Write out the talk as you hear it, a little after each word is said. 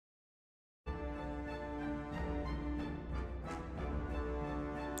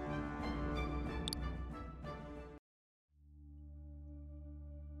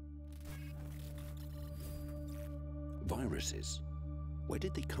Viruses. Where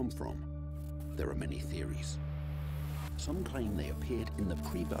did they come from? There are many theories. Some claim they appeared in the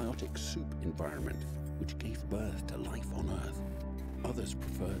prebiotic soup environment, which gave birth to life on Earth. Others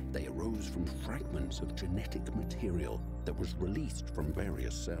prefer they arose from fragments of genetic material that was released from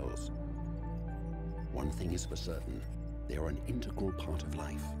various cells. One thing is for certain, they are an integral part of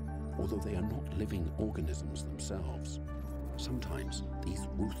life, although they are not living organisms themselves. Sometimes these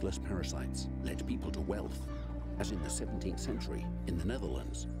ruthless parasites led people to wealth, as in the 17th century in the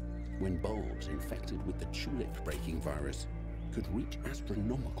Netherlands, when bulbs infected with the tulip-breaking virus could reach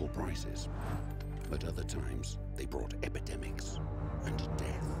astronomical prices. At other times, they brought epidemics and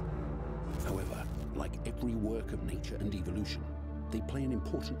death. However, like every work of nature and evolution, they play an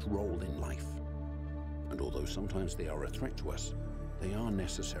important role in life. And although sometimes they are a threat to us, they are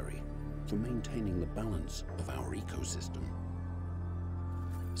necessary for maintaining the balance of our ecosystem.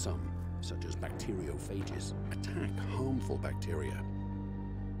 Some, such as bacteriophages, attack harmful bacteria,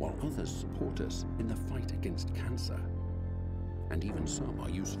 while others support us in the fight against cancer. And even some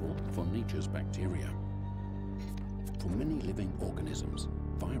are useful for nature's bacteria. For many living organisms,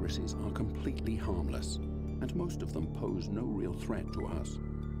 viruses are completely harmless, and most of them pose no real threat to us.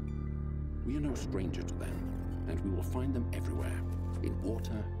 We are no stranger to them, and we will find them everywhere, in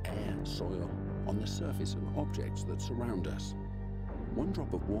water, air, soil, on the surface of objects that surround us. One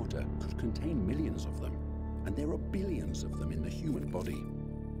drop of water could contain millions of them, and there are billions of them in the human body,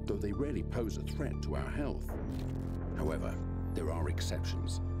 though they rarely pose a threat to our health. However, there are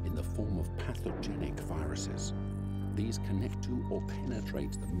exceptions in the form of pathogenic viruses. These connect to or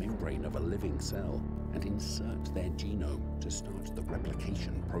penetrate the membrane of a living cell and insert their genome to start the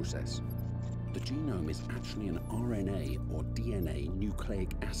replication process. The genome is actually an RNA or DNA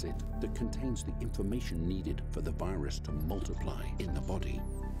nucleic acid that contains the information needed for the virus to multiply in the body.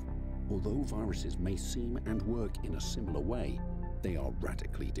 Although viruses may seem and work in a similar way, they are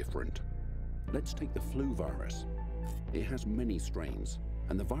radically different. Let's take the flu virus. It has many strains,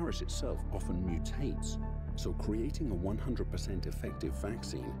 and the virus itself often mutates, so creating a 100% effective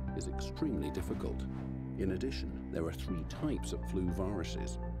vaccine is extremely difficult. In addition, there are 3 types of flu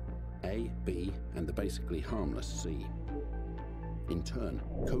viruses: A, B, and the basically harmless C. In turn,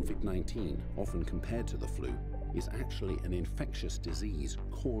 COVID-19, often compared to the flu, is actually an infectious disease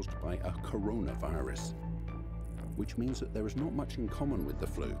caused by a coronavirus, which means that there is not much in common with the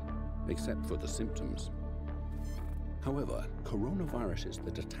flu, except for the symptoms. However, coronaviruses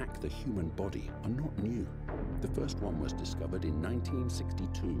that attack the human body are not new. The first one was discovered in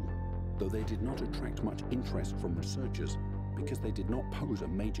 1962, though they did not attract much interest from researchers because they did not pose a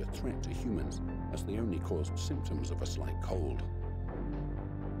major threat to humans, as they only caused symptoms of a slight cold.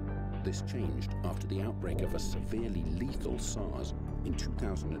 This changed after the outbreak of a severely lethal SARS in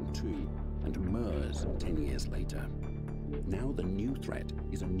 2002 and MERS 10 years later. Now the new threat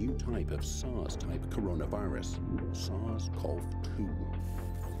is a new type of SARS-type coronavirus, SARS-CoV-2.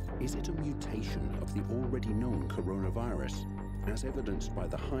 Is it a mutation of the already known coronavirus, as evidenced by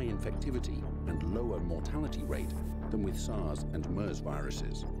the high infectivity and lower mortality rate than with SARS and MERS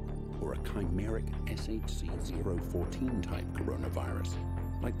viruses, or a chimeric SHC014 type coronavirus,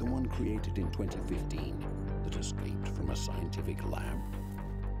 like the one created in 2015 that escaped from a scientific lab?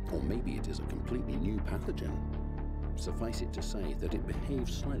 Or maybe it is a completely new pathogen. Suffice it to say that it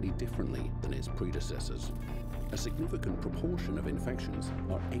behaves slightly differently than its predecessors. A significant proportion of infections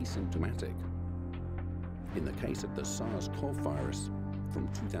are asymptomatic. In the case of the SARS-CoV virus from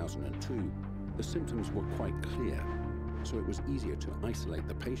 2002, the symptoms were quite clear, so it was easier to isolate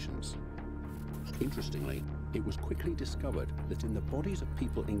the patients. Interestingly, it was quickly discovered that in the bodies of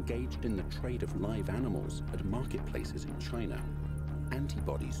people engaged in the trade of live animals at marketplaces in China,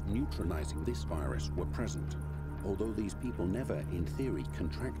 antibodies neutralizing this virus were present, although these people never, in theory,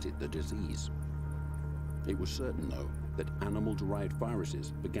 contracted the disease. It was certain, though, that animal-derived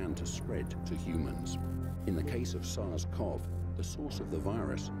viruses began to spread to humans. In the case of SARS-CoV, the source of the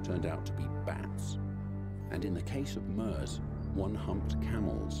virus turned out to be bats. And in the case of MERS, one-humped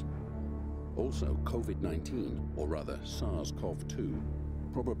camels. Also, COVID-19, or rather SARS-CoV-2,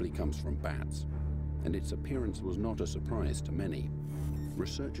 probably comes from bats, and its appearance was not a surprise to many.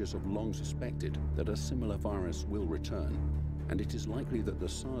 Researchers have long suspected that a similar virus will return, and it is likely that the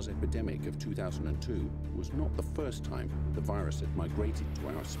SARS epidemic of 2002 was not the first time the virus had migrated to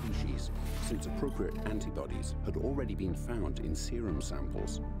our species, since appropriate antibodies had already been found in serum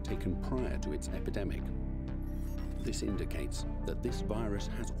samples taken prior to its epidemic. This indicates that this virus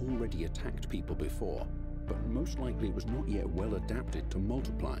has already attacked people before, but most likely was not yet well adapted to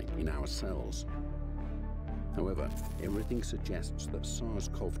multiply in our cells. However, everything suggests that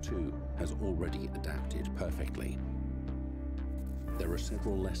SARS-CoV-2 has already adapted perfectly. There are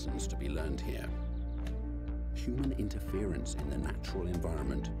several lessons to be learned here. Human interference in the natural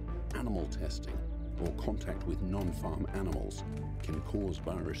environment, animal testing, or contact with non-farm animals can cause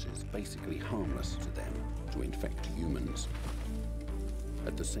viruses basically harmless to them to infect humans.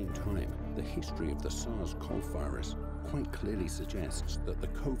 At the same time, the history of the SARS-CoV virus quite clearly suggests that the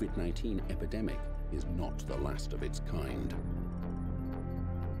COVID-19 epidemic is not the last of its kind.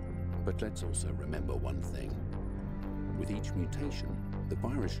 But let's also remember one thing. With each mutation, the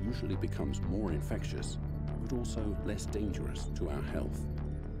virus usually becomes more infectious, but also less dangerous to our health.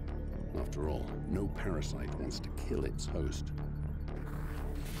 After all, no parasite wants to kill its host.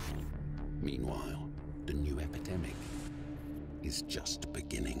 Meanwhile, the new epidemic is just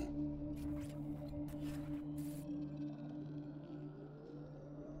beginning.